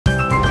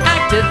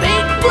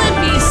Activate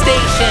Blippi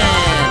Station!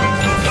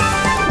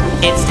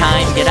 It's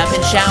time, get up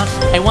and shout.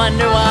 I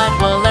wonder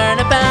what we'll learn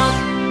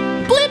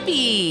about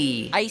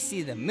Blippi! I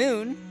see the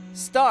moon,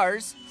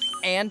 stars,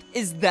 and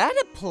is that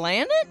a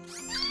planet?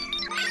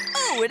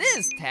 Oh, it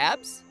is,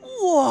 Tabs.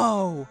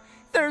 Whoa!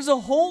 There's a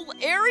whole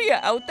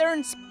area out there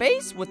in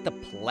space with the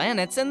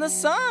planets and the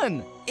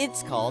sun.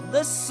 It's called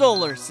the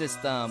solar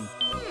system.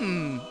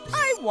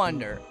 I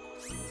wonder,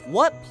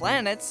 what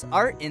planets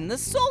are in the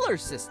solar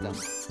system?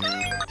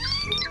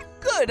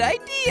 Good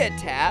idea,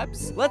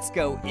 Tabs. Let's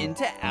go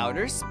into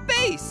outer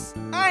space.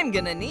 I'm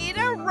gonna need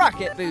a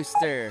rocket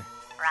booster.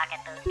 Rocket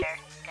booster,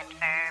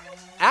 confirmed.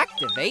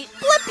 Activate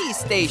Blippi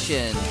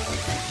Station.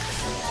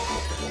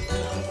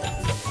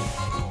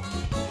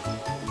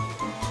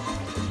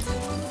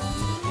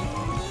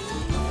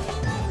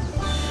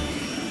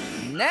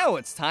 Now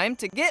it's time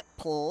to get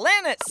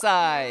planet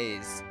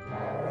size.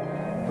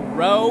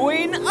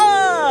 Growing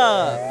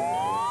up!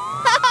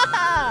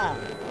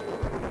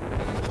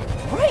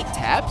 Right,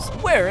 Tabs,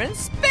 we're in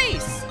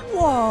space.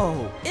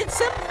 Whoa, it's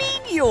a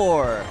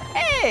meteor.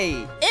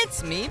 Hey,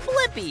 it's me,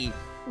 Blippi.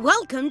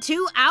 Welcome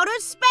to outer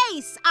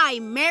space.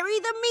 I'm Mary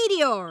the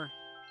Meteor.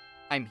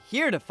 I'm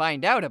here to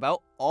find out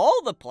about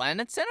all the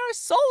planets in our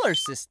solar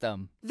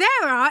system. There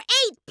are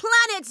 8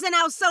 planets in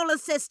our solar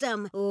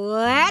system.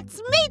 Let's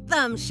meet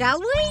them, shall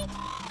we?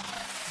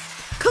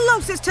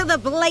 Closest to the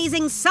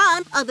blazing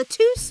sun are the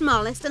 2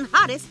 smallest and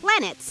hottest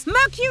planets,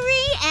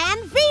 Mercury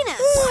and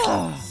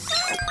Venus.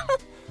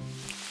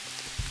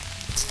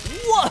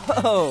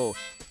 Whoa,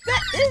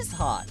 that is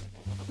hot.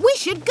 We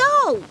should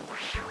go.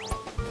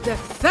 The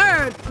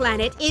 3rd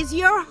planet is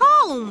your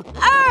home,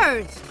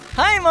 Earth.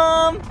 Hi,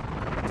 Mom.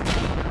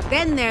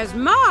 Then there's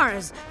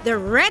Mars, the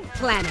red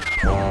planet.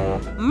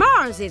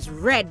 Mars is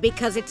red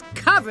because it's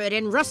covered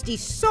in rusty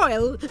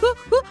soil.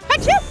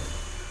 Achoo!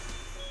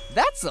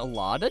 That's a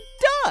lot of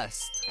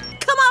dust.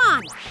 Come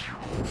on!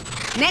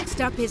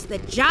 Next up is the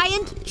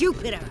giant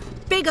Jupiter,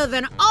 bigger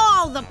than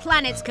all the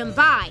planets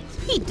combined.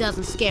 He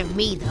doesn't scare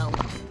me, though.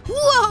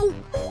 Whoa!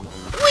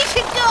 We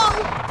should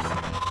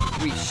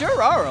go! We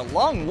sure are a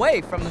long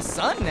way from the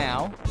sun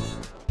now.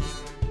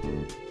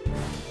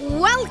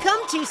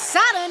 Welcome to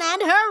Saturn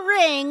and her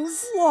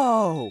rings.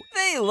 Whoa,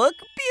 they look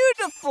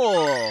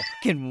beautiful.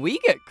 Can we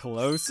get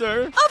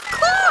closer? Of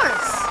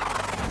course!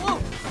 Whoa,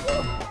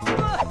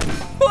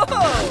 whoa,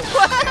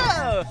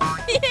 whoa,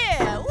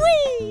 yeah,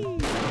 whee!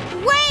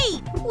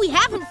 Wait, we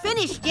haven't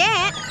finished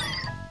yet.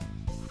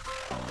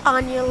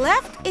 On your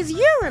left is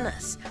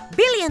Uranus,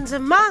 billions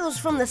of miles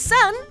from the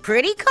sun,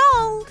 pretty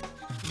cold.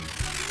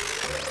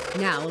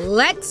 Now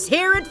let's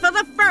hear it for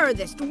the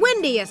furthest,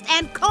 windiest,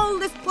 and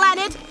coldest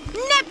planet,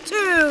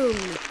 Neptune!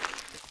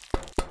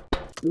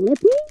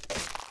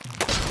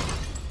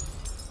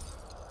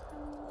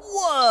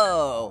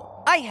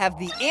 Whoa! I have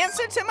the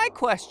answer to my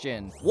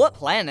question. What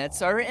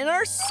planets are in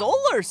our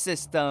solar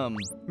system?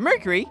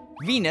 Mercury,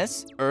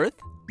 Venus, Earth,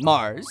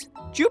 Mars,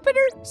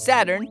 Jupiter,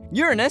 Saturn,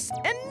 Uranus,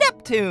 and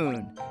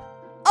Neptune.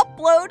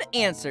 Upload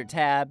answer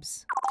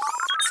tabs.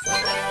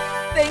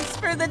 Thanks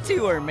for the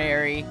tour,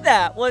 Mary.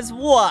 That was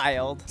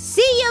wild.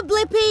 See ya,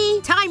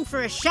 Blippi. Time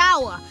for a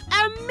shower.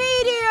 A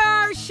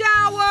meteor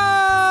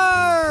shower!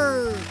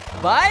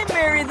 Bye,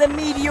 Mary the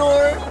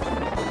Meteor.